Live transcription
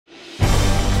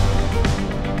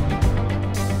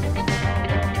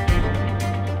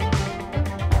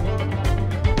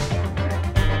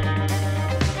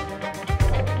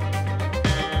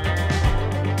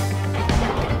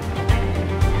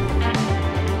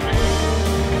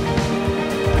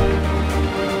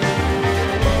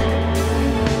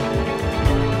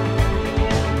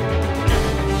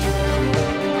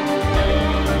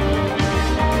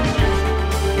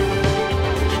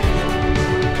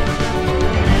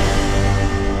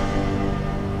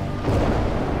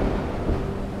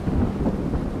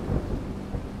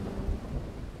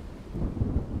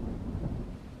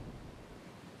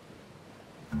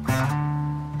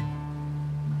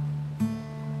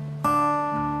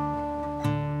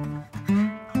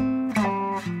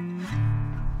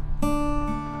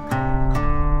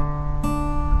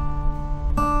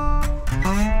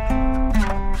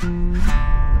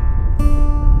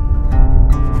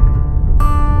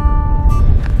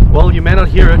Well, you may not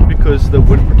hear it because the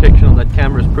wind protection on that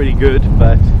camera is pretty good,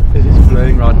 but it is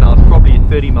blowing right now. It's probably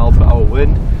 30 mile per hour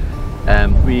wind.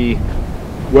 We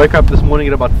woke up this morning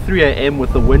at about 3 a.m.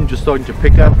 with the wind just starting to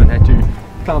pick up and had to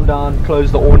climb down,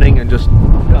 close the awning and just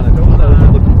kind of close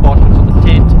all the compartments on the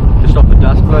tent to stop the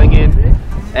dust blowing in,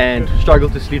 and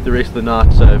struggled to sleep the rest of the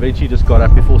night. So eventually just got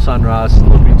up before sunrise,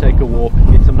 thought we'd take a walk,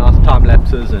 get some nice time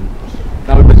lapses, and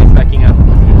now we're busy packing up.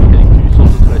 We're heading to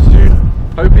Sossusvlei soon.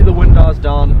 Hopefully the wind dies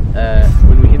down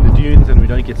when we're in the dunes and we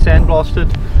don't get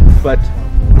sandblasted, but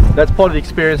that's part of the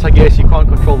experience, I guess. You can't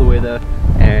control the weather,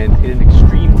 and in an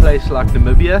extreme place like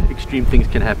Namibia, extreme things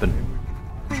can happen.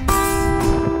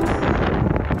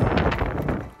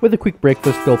 With a quick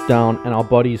breakfast gulp down and our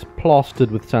bodies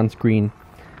plastered with sunscreen,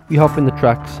 we hop in the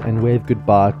trucks and wave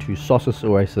goodbye to Sossus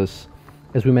Oasis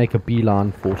as we make a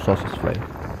beeline for Sossusvlei.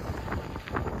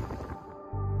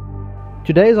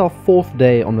 Today is our 4th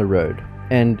day on the road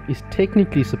and is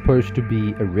technically supposed to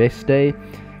be a rest day,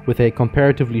 with a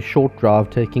comparatively short drive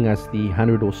taking us the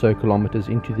 100 or so kilometers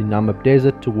into the Namib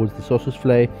desert towards the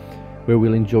Sossusvlei, where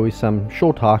we'll enjoy some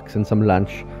short hikes and some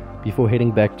lunch before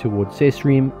heading back towards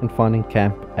Sesriem and finding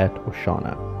camp at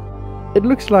Oshana. It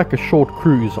looks like a short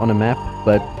cruise on a map,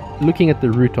 but looking at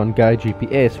the route on Guide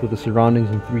GPS with the surroundings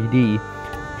in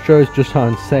 3D shows just how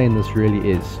insane this really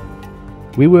is.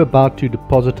 We were about to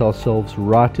deposit ourselves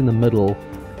right in the middle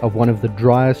of one of the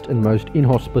driest and most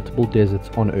inhospitable deserts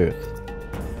on Earth.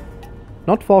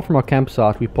 Not far from our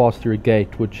campsite, we pass through a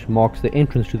gate which marks the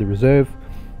entrance to the reserve,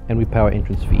 and we pay our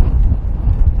entrance fee.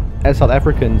 As South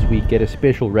Africans, we get a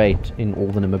special rate in all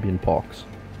the Namibian parks.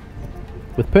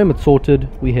 With permits sorted,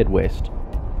 we head west.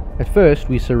 At first,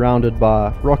 we're surrounded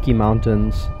by rocky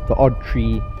mountains, the odd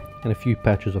tree, and a few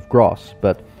patches of grass,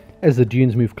 but as the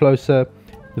dunes move closer,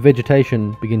 the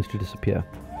vegetation begins to disappear.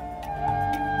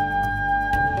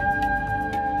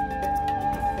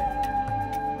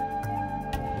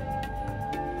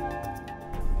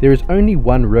 There is only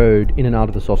one road in and out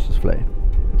of the Sossusvlei.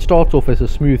 It starts off as a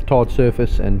smooth tarred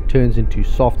surface and turns into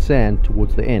soft sand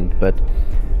towards the end, but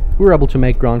we were able to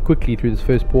make ground quickly through this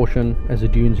first portion as the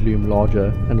dunes loom larger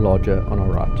and larger on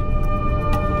our right.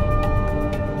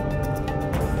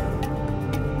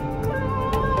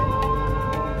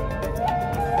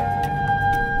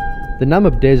 The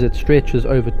Namib desert stretches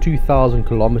over 2,000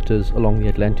 kilometers along the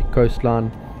Atlantic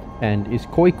coastline and is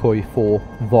Khoikhoi for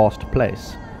vast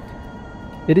place.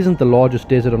 It isn't the largest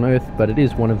desert on Earth, but it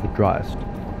is one of the driest.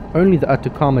 Only the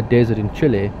Atacama Desert in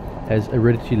Chile has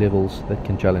aridity levels that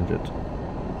can challenge it.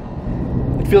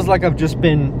 It feels like I've just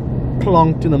been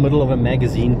plonked in the middle of a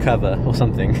magazine cover or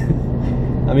something.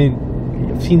 I mean,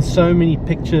 I've seen so many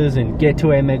pictures in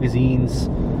getaway magazines,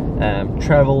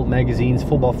 travel magazines,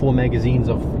 4x4 magazines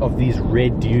of these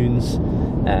red dunes,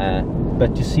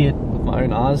 but to see it with my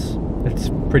own eyes,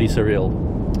 it's pretty surreal.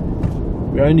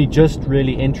 We're only just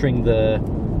really entering the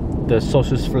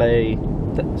Sossusvlei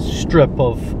strip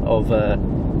of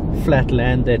flat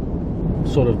land that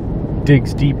sort of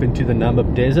digs deep into the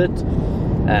Namib desert.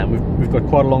 We've got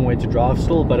quite a long way to drive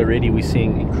still, but already we're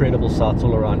seeing incredible sights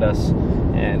all around us,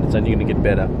 and it's only going to get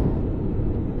better.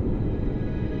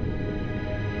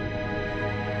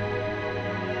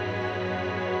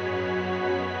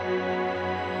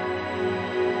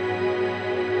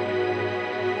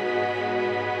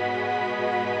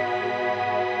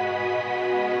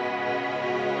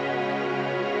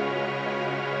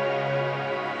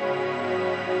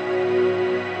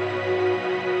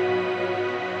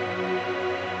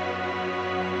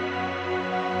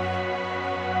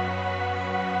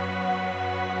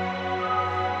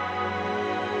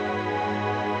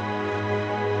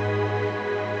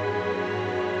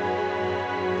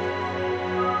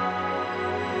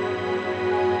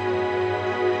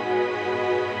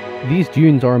 These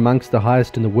dunes are amongst the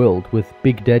highest in the world, with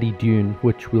Big Daddy Dune,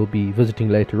 which we'll be visiting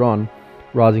later on,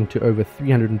 rising to over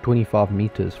 325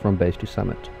 meters from base to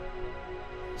summit.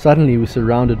 Suddenly we're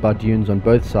surrounded by dunes on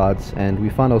both sides, and we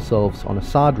find ourselves on a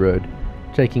side road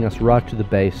taking us right to the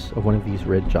base of one of these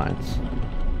red giants.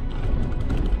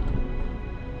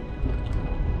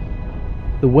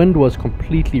 The wind was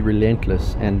completely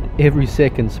relentless, and every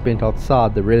second spent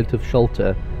outside the relative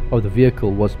shelter of the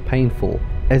vehicle was painful,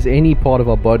 as any part of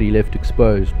our body left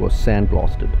exposed was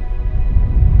sandblasted.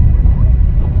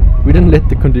 We didn't let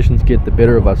the conditions get the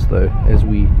better of us though, as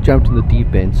we jumped in the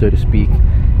deep end, so to speak,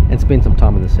 and spent some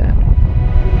time in the sand.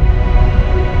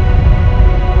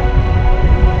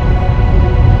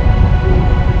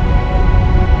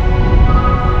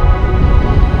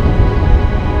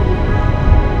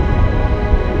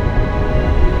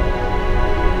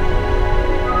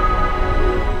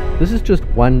 This is just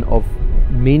one of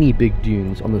many big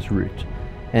dunes on this route,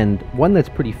 and one that's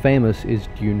pretty famous is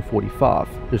Dune 45,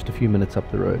 just a few minutes up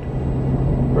the road.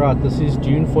 Right, this is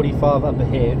Dune 45 up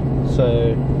ahead,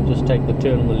 so just take the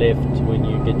turn on the left when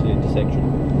you get to the intersection.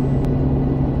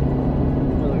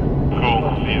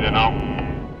 Cool, see you there now.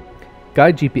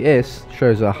 Guide GPS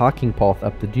shows a hiking path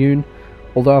up the dune,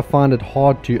 although I find it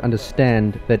hard to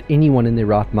understand that anyone in their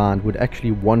right mind would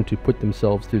actually want to put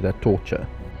themselves through that torture.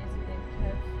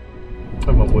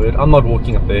 Oh my word, I'm not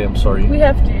walking up there, I'm sorry. We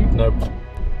have to. Nope.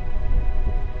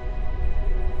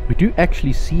 We do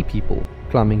actually see people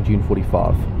climbing Dune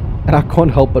 45, and I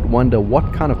can't help but wonder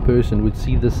what kind of person would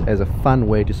see this as a fun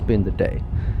way to spend the day.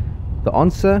 The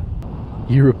answer?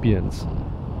 Europeans.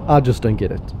 I just don't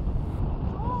get it.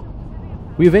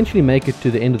 We eventually make it to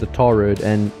the end of the tar road,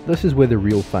 and this is where the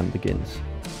real fun begins.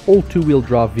 All two-wheel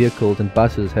drive vehicles and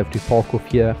buses have to park off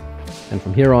here, and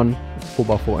from here on, it's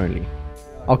 4x4 only.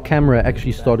 Our camera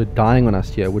actually started dying on us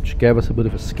here, which gave us a bit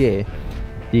of a scare.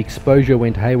 The exposure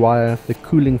went haywire, the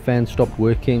cooling fan stopped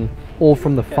working, all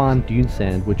from the fine dune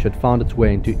sand which had found its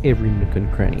way into every nook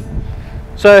and cranny.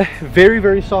 So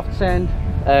very soft sand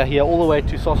here all the way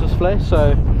to Sossusvlei.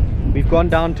 So we've gone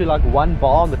down to like 1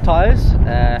 bar on the tires,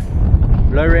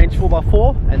 low range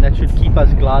 4x4, and that should keep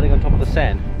us gliding on top of the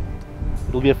sand.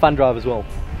 It'll be a fun drive as well.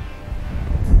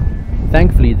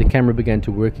 Thankfully the camera began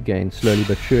to work again slowly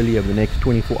but surely over the next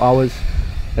 24 hours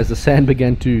as the sand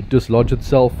began to dislodge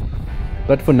itself.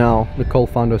 But for now, Nicole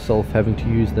found herself having to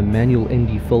use the manual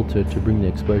ND filter to bring the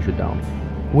exposure down.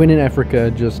 When in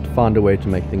Africa, just find a way to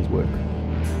make things work.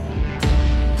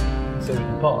 So we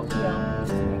can pass? Yeah.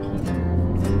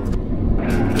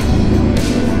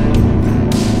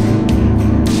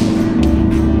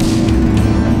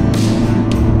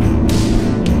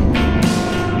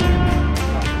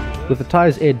 With the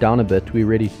tires aired down a bit, we're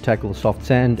ready to tackle the soft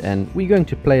sand, and we're going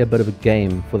to play a bit of a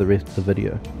game for the rest of the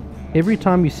video. Every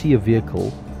time you see a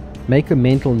vehicle, make a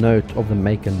mental note of the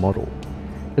make and model.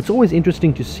 It's always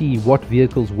interesting to see what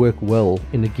vehicles work well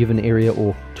in a given area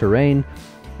or terrain,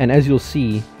 and as you'll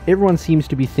see, everyone seems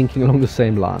to be thinking along the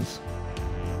same lines.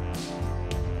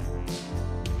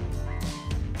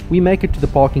 We make it to the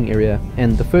parking area,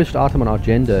 and the first item on our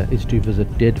agenda is to visit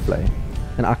Deadvlei,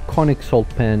 an iconic salt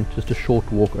pan just a short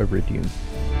walk over a dune.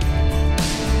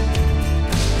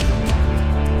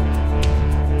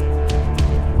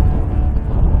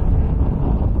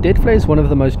 Deadvlei is one of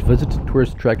the most visited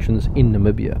tourist attractions in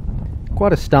Namibia.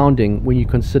 Quite astounding when you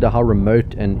consider how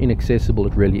remote and inaccessible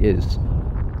it really is.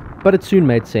 But it soon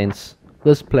made sense.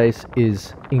 This place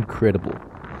is incredible.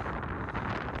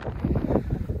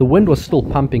 The wind was still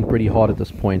pumping pretty hard at this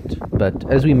point, but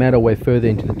as we made our way further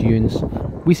into the dunes,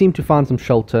 we seemed to find some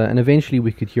shelter, and eventually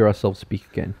we could hear ourselves speak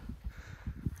again.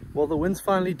 Well, the wind's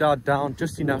finally died down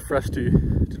just enough for us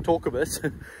to talk a bit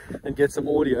and get some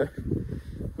audio.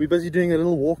 We're busy doing a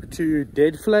little walk to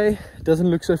Deadvlei. It doesn't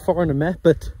look so far on a map,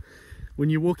 but when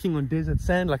you're walking on desert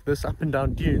sand like this up and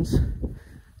down dunes,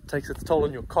 it takes its toll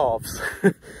on your calves.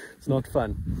 It's not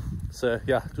fun. So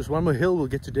yeah, just one more hill, we'll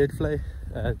get to Deadvlei.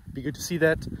 Be good to see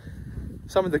that.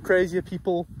 Some of the crazier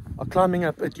people are climbing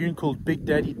up a dune called Big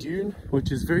Daddy Dune,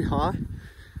 which is very high.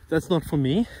 That's not for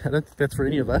me. I don't think that's for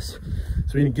any of us.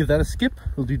 So we're going to give that a skip.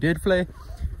 We'll do Deadvlei,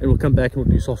 and we'll come back and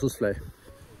we'll do Sossusvlei.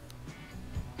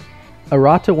 A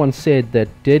writer once said that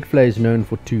Deadvlei is known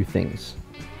for two things: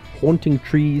 haunting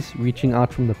trees reaching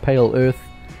out from the pale earth,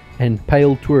 and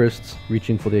pale tourists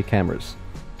reaching for their cameras.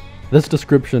 This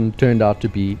description turned out to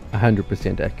be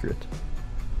 100% accurate.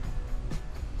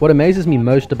 What amazes me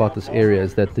most about this area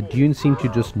is that the dunes seem to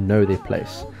just know their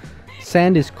place.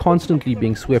 Sand is constantly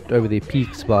being swept over their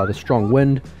peaks by the strong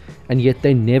wind, and yet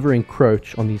they never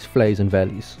encroach on these flays and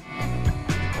valleys.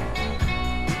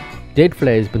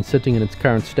 Deadvlei has been sitting in its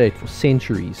current state for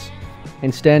centuries,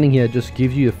 and standing here just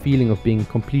gives you a feeling of being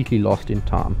completely lost in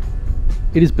time.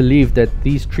 It is believed that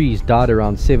these trees died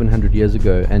around 700 years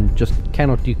ago and just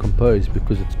cannot decompose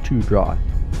because it's too dry.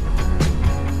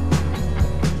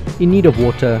 In need of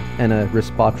water and a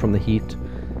respite from the heat,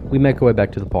 we make our way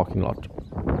back to the parking lot.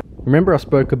 Remember I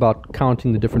spoke about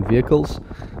counting the different vehicles?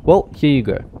 Well, here you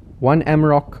go. 1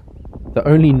 Amarok, the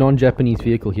only non-Japanese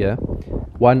vehicle here,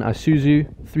 1 Isuzu,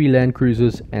 3 Land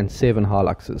Cruisers, and 7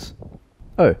 Hiluxes.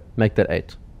 Oh, make that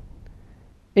 8.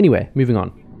 Anyway, moving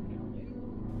on.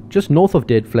 Just north of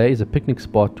Deadvlei is a picnic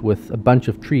spot with a bunch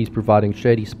of trees providing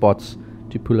shady spots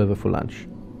to pull over for lunch.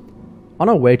 On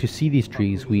our way to see these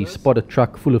trees, we spot a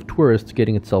truck full of tourists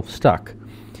getting itself stuck.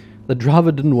 The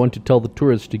driver didn't want to tell the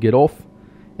tourists to get off,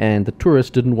 and the tourists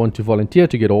didn't want to volunteer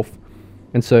to get off,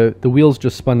 and so the wheels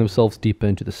just spun themselves deeper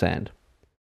into the sand.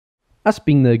 Us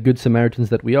being the good Samaritans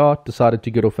that we are, decided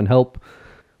to get off and help.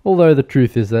 Although the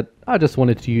truth is that I just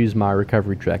wanted to use my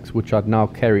recovery tracks, which I'd now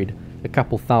carried a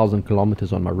couple thousand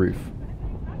kilometers on my roof.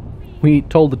 We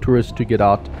told the tourists to get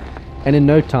out, and in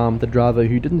no time the driver,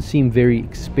 who didn't seem very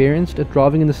experienced at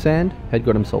driving in the sand, had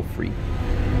got himself free.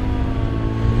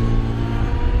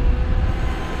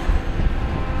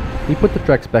 We put the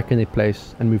tracks back in their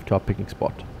place and moved to our picnic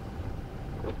spot.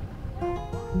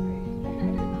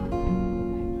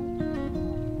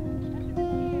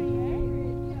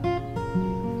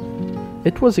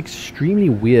 It was extremely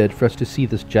weird for us to see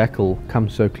this jackal come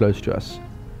so close to us.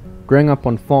 Growing up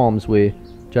on farms where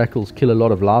jackals kill a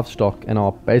lot of livestock and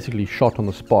are basically shot on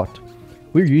the spot,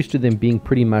 we're used to them being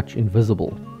pretty much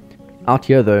invisible. Out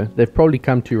here though, they've probably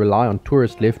come to rely on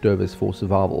tourist leftovers for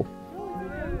survival.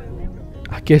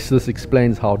 I guess this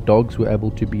explains how dogs were able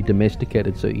to be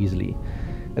domesticated so easily.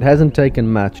 It hasn't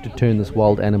taken much to turn this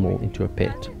wild animal into a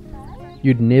pet.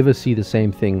 You'd never see the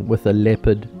same thing with a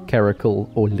leopard, caracal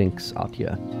or lynx out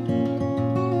here.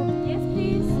 Yes,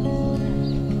 please.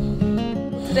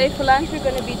 Today for lunch we're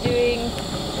going to be doing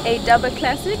a double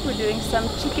classic. We're doing some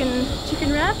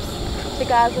chicken wraps. The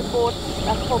guys have bought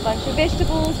a whole bunch of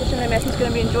vegetables, which I know Matthew's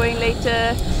going to be enjoying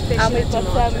later. We've got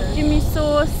some Jimmy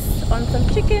sauce on some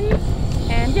chicken.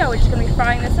 And yeah, we're just going to be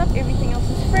frying this up. Everything else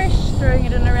is fresh, throwing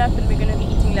it in a wrap, and we're going to be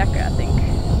eating lekker, I think.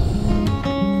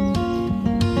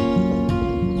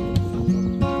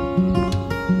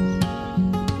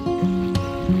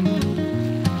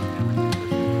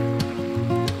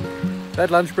 That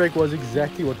lunch break was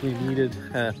exactly what we needed.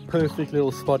 A perfect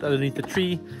little spot underneath the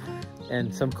tree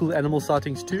and some cool animal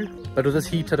sightings too. But with this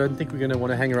heat, I don't think we're going to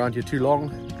want to hang around here too long.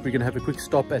 We're going to have a quick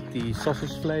stop at the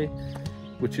Sossusvlei,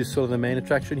 which is sort of the main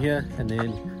attraction here, and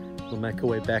then we'll make our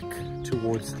way back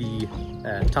towards the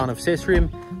town of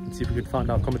Sesriem and see if we can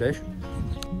find our accommodation.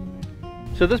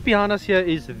 So this behind us here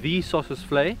is the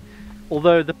Sossusvlei,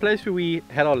 although the place where we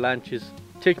had our lunch is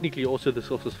technically also the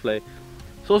Sossusvlei.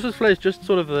 Sossusvlei is just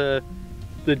sort of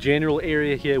the general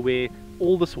area here where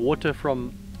all this water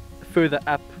from further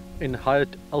up in higher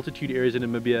altitude areas in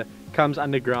Namibia comes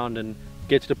underground and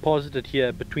gets deposited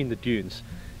here between the dunes.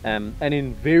 And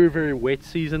in very, very wet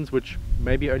seasons, which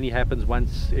maybe only happens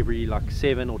once every like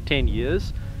 7 or 10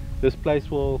 years, this place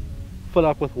will fill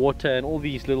up with water, and all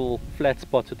these little flat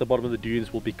spots at the bottom of the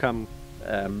dunes will become,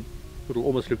 it'll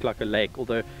almost look like a lake,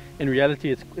 although in reality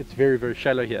it's very, very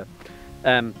shallow here.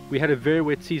 We had a very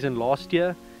wet season last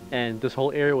year, and this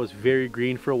whole area was very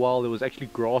green for a while. There was actually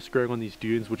grass growing on these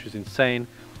dunes, which was insane.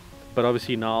 But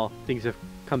obviously now things have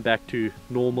come back to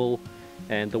normal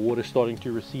and the water's starting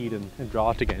to recede and dry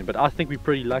out again. But I think we're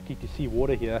pretty lucky to see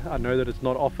water here. I know that it's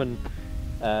not often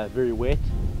very wet,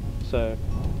 so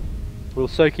we'll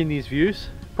soak in these views.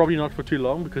 Probably not for too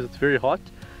long because it's very hot,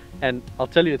 and I'll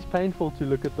tell you, it's painful to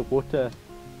look at the water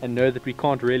and know that we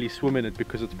can't really swim in it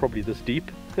because it's probably this deep.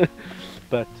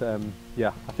 But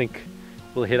yeah, I think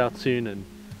we'll head out soon and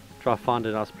try to find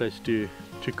a nice place to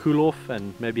cool off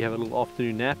and maybe have a little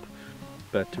afternoon nap.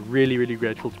 But really, really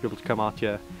grateful to be able to come out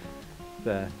here.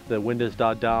 The wind has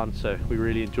died down, so we're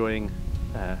really enjoying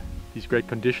these great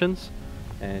conditions,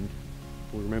 and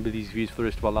we'll remember these views for the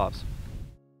rest of our lives.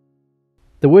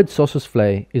 The word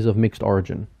Sossusvlei is of mixed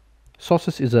origin.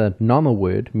 Sossus is a Nama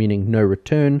word meaning no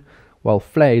return, while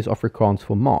vlei is Afrikaans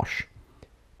for marsh.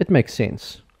 It makes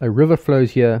sense. A river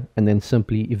flows here and then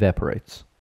simply evaporates.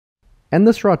 And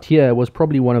this right here was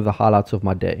probably one of the highlights of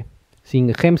my day,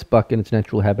 seeing a gemsbuck in its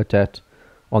natural habitat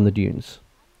on the dunes.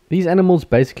 These animals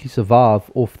basically survive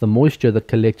off the moisture that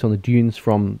collects on the dunes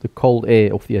from the cold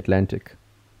air of the Atlantic.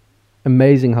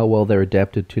 Amazing how well they're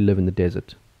adapted to live in the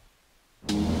desert.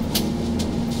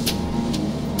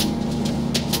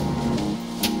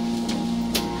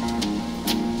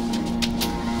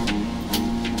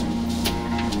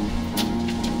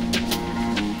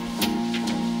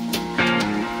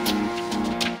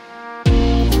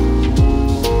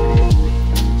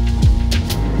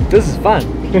 This is fun.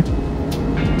 It's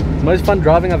the most fun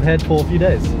driving I've had for a few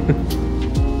days.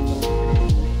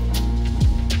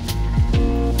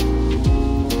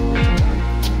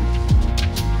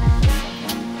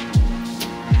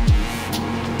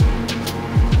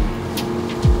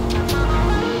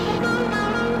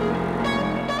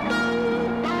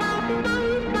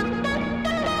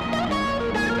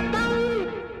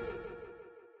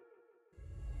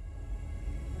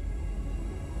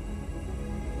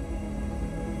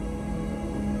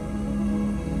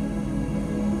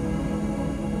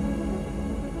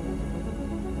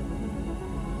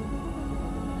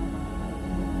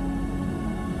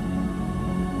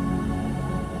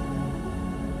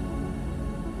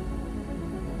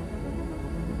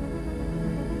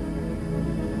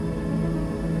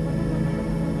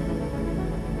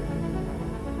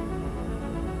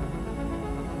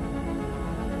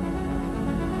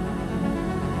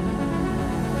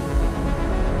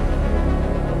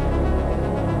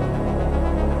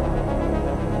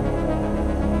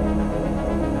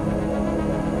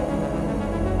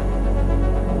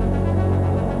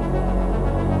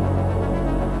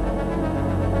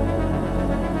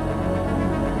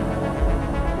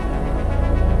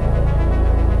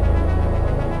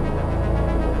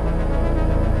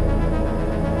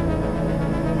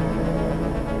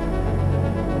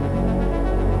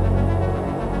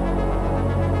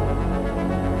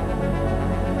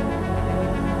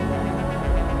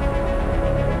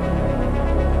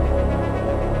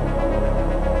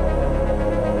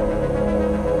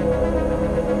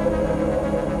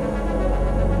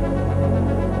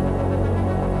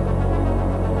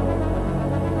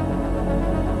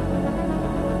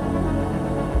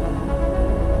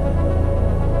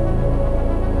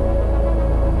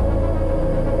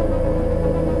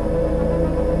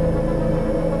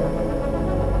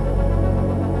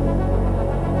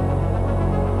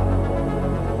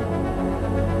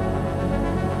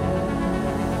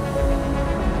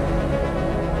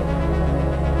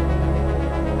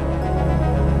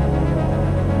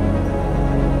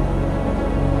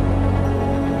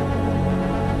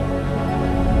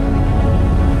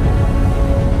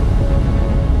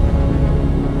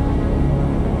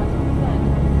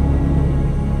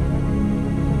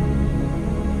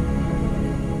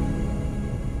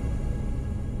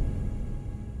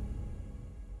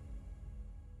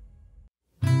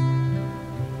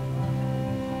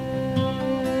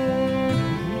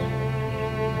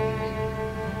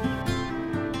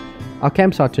 Our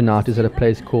campsite tonight is at a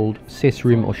place called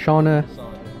Sesriem Oshana,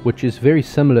 which is very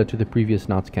similar to the previous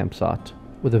night's campsite,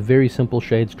 with a very simple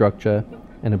shade structure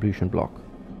and ablution block.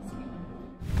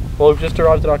 Well, we've just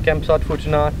arrived at our campsite for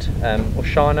tonight.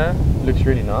 Oshana looks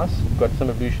really nice. We've got some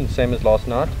ablution, same as last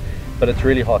night, but it's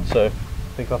really hot, so I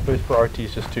think our first priority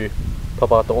is just to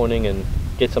pop out the awning and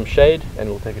get some shade, and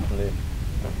we'll take it from there.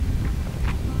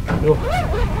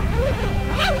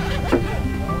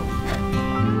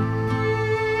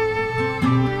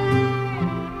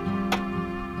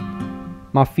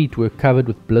 My feet were covered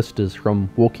with blisters from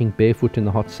walking barefoot in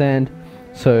the hot sand,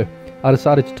 so I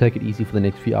decided to take it easy for the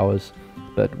next few hours.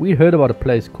 But we heard about a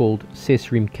place called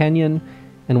Sesriem Canyon,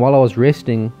 and while I was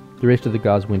resting, the rest of the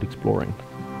guys went exploring.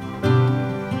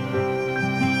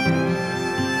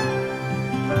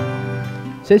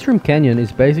 Sesriem Canyon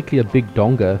is basically a big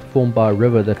donga formed by a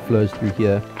river that flows through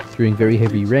here during very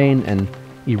heavy rain and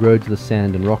erodes the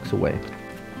sand and rocks away.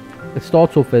 It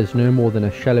starts off as no more than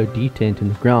a shallow detent in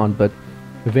the ground, but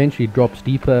eventually drops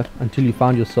deeper until you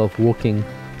find yourself walking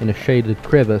in a shaded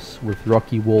crevice with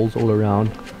rocky walls all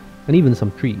around and even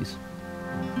some trees.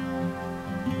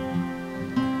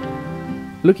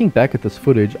 Looking back at this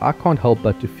footage, I can't help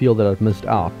but to feel that I've missed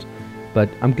out, but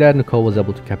I'm glad Nicole was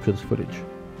able to capture this footage.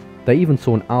 They even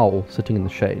saw an owl sitting in the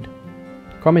shade.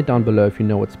 Comment down below if you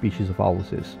know what species of owl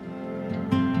this is.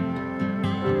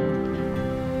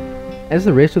 As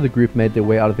the rest of the group made their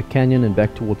way out of the canyon and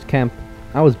back towards camp,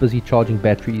 I was busy charging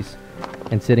batteries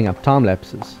and setting up time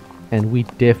lapses, and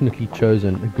we'd definitely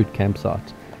chosen a good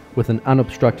campsite, with an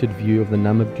unobstructed view of the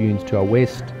Namibia dunes to our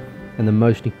west and the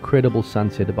most incredible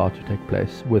sunset about to take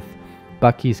place, with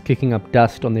buckies kicking up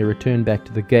dust on their return back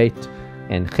to the gate,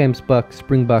 and gemsbuck,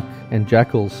 springbuck and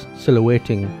jackals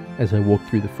silhouetting as they walk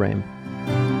through the frame.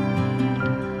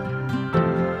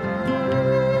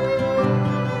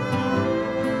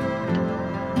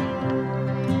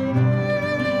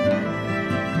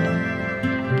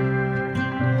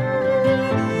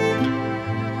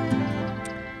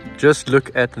 Just look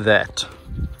at that.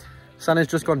 Sun has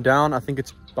just gone down. I think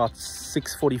it's about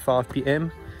 6:45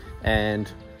 p.m.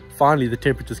 and finally the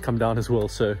temperature's come down as well,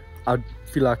 so I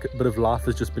feel like a bit of life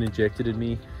has just been injected in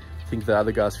me. I think the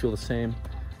other guys feel the same.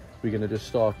 We're going to just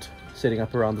start setting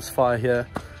up around this fire here.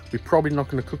 We're probably not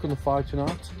going to cook on the fire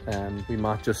tonight, and we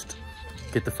might just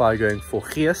get the fire going for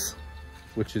gees,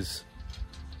 which is,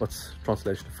 what's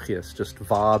translation of gees? Just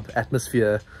vibe,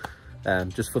 atmosphere,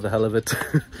 just for the hell of it.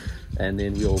 And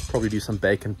then we'll probably do some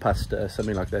bacon pasta,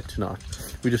 something like that tonight.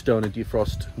 We just don't want to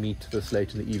defrost meat this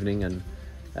late in the evening and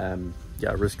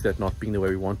yeah, risk that not being the way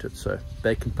we want it. So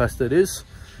bacon pasta it is.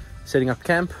 Setting up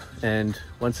camp, and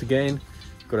once again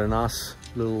got a nice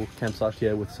little campsite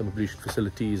here with some ablution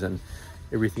facilities and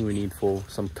everything we need for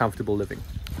some comfortable living.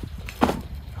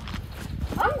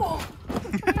 Uncle!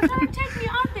 You're trying to take me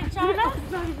out there, China?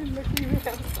 It's not even looking at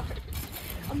me, I'm sorry.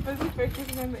 I'm busy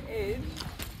focusing on the edge.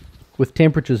 With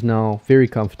temperatures now very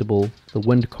comfortable, the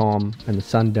wind calm and the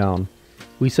sun down,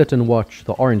 we sit and watch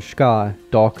the orange sky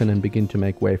darken and begin to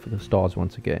make way for the stars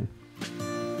once again.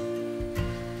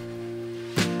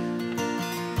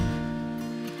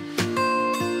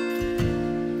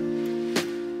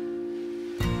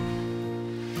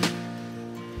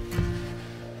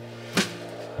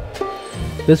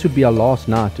 This would be our last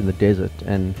night in the desert,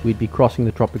 and we'd be crossing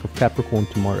the Tropic of Capricorn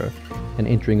tomorrow and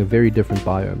entering a very different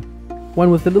biome. One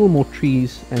with a little more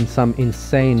trees and some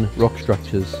insane rock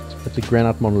structures at the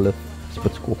granite monolith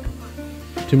Spitskop.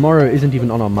 Tomorrow isn't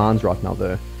even on our minds right now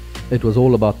though. It was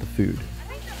all about the food.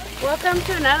 Welcome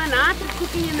to another night of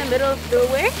cooking in the middle of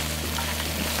nowhere.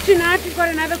 Tonight we've got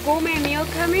another gourmet meal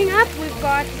coming up. We've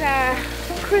got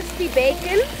crispy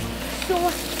bacon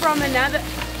sourced from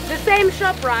the same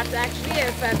shop right actually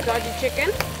as Dodgy Chicken.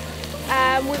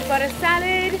 We've got a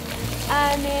salad,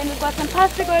 and then we've got some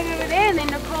pasta going over there, and then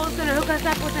Nicole's going to hook us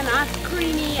up with a nice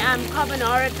creamy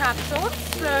carbonara type sauce.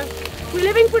 So we're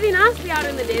living pretty nicely out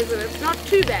in the desert. It's not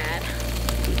too bad.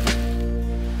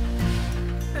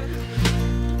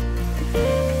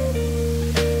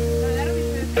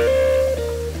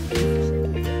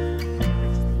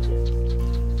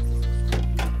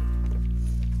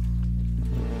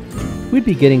 We'd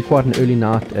be getting quite an early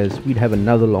night as we'd have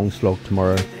another long slog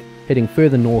tomorrow, heading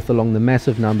further north along the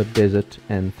massive Namibia desert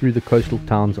and through the coastal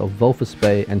towns of Walvis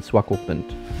Bay and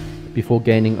Swakopmund, before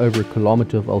gaining over a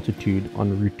kilometer of altitude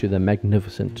en route to the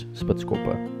magnificent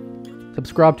Spitskop.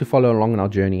 Subscribe to follow along on our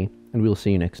journey, and we'll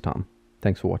see you next time.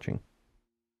 Thanks for watching.